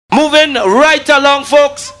Moving right along,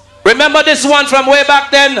 folks. Remember this one from way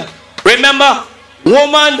back then? Remember?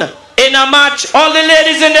 Woman in a match. All the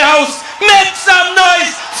ladies in the house, make some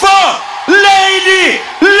noise for Lady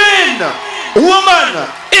Leen. Woman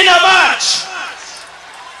in a match.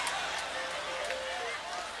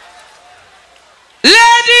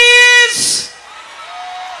 Ladies,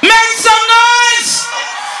 make some noise.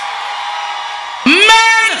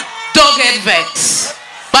 Men, don't get vexed.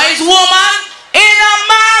 But it's woman in a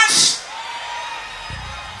match.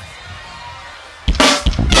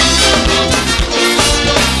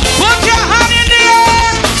 Put your hand in the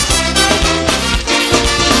air.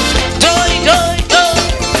 Do, do, do.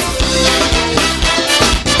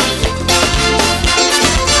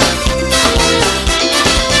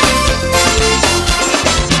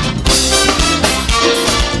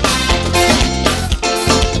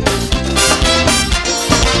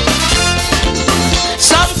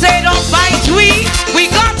 Some say don't fight we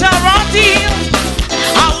got a raw deal.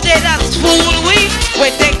 How they just fool we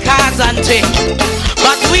with the cards and things.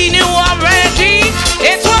 But we knew already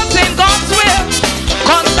it was in God's will.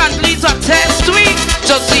 Constantly to test we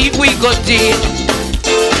to see if we could deal.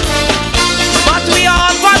 But we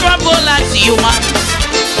are vulnerable as humans,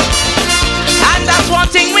 and that's one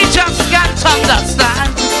thing we just can't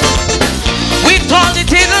understand. We thought it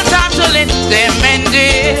isn't time to let them end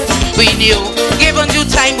it. We knew given due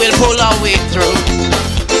time we'll pull our way through.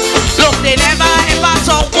 Look, they never ever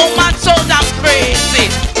saw woman so damn crazy.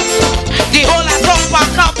 The whole I talk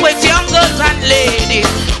back up with young girls and ladies.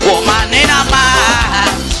 Woman in a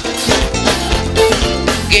match.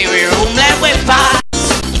 Give me room, let we pass.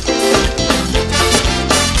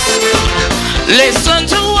 Listen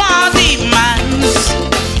to our demands.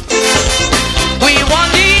 We want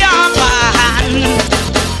the upper hand.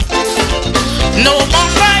 No more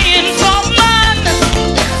crying for man.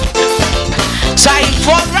 Time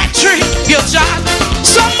for retribution.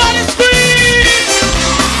 Somebody scream.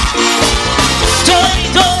 Doy,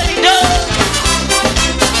 doy, doy.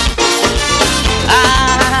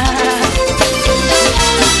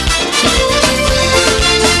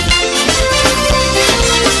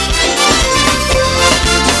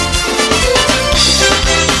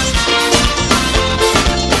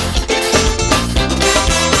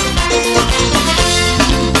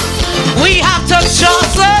 We have to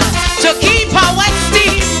jostle to keep our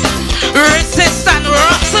esteem, resist and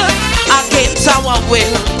rustle against our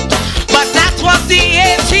will. But that was the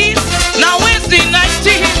 80s, now it's the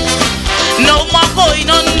 90s. No more going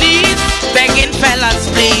on knees, begging fellas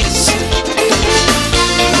please.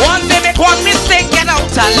 Once they make one mistake, get out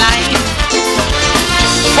of line.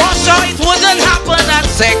 For sure it wouldn't happen a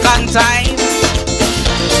second time,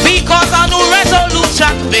 because a new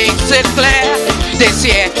resolution makes it clear this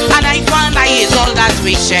year, and I find I is all that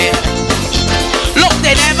we share. Look,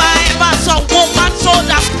 they never ever saw woman so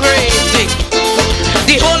damn crazy.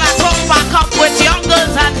 The whole I talk back up with young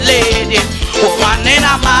girls and ladies. Woman in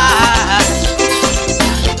a match.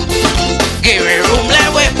 Give me room,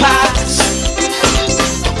 let we pass.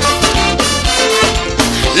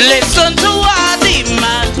 Listen to our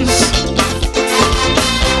demands.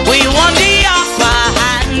 We want the upper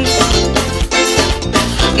hand.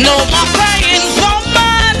 No more crying for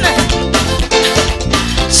man.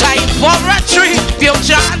 Time for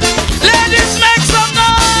retribution. Ladies, make some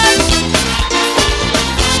noise.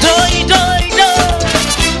 Doy, doy, doy.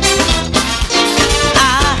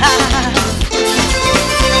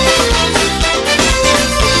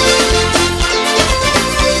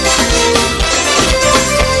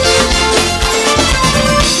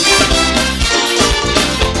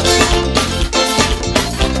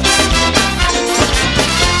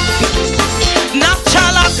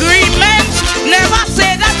 Nuptial agreements never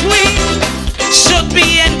say that we should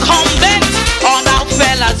be incumbent on our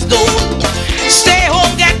fellas do. Stay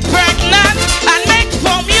home, get pregnant, and make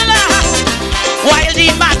formula while the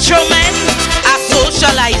macho men are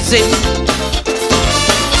socializing.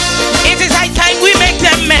 It is high time we make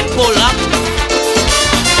them men pull up,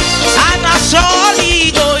 and our all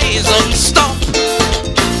egoism stop.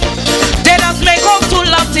 They just make up to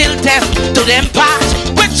love till death to them part.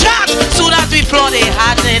 We chat soon as we floor they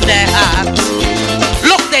had in their hearts.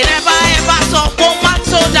 Look, they never ever saw woman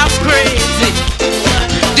so damn crazy.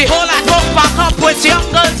 The whole I go back up with young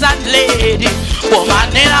girls and ladies.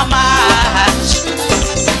 Woman in a match.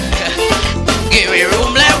 Give me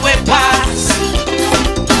room, let we pass.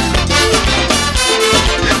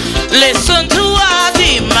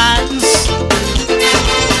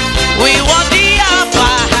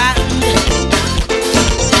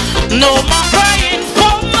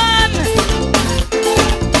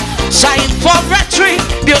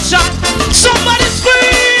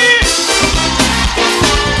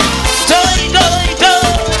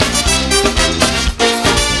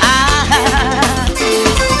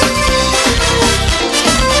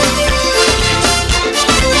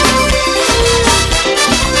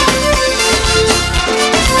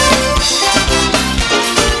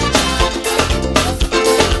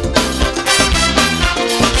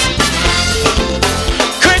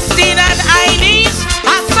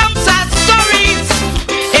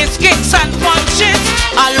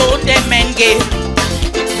 again.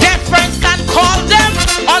 Their friends can call them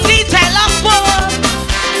on the telephone,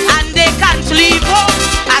 and they can't leave home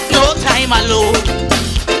at no time alone.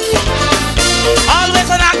 Always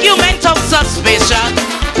an argument of suspicion,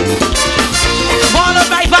 followed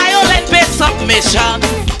by violent-based submission.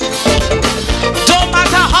 Don't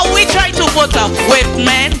matter how we try to put up with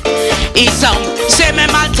men, it's same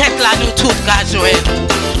mal tekla nu tout casual.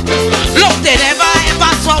 Look, they never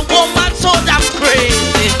ever saw a woman so damn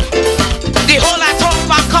crazy. The whole I talk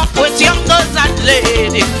back up with young girls and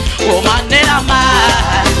ladies. Woman in a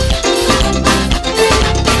man,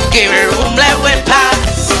 give her room, let we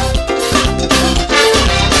pass.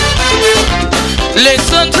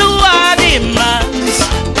 Listen to our demands.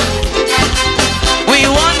 We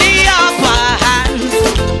want the upper hand.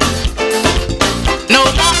 No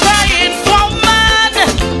more crying for man.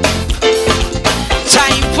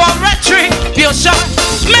 Time for retribution.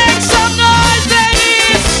 Make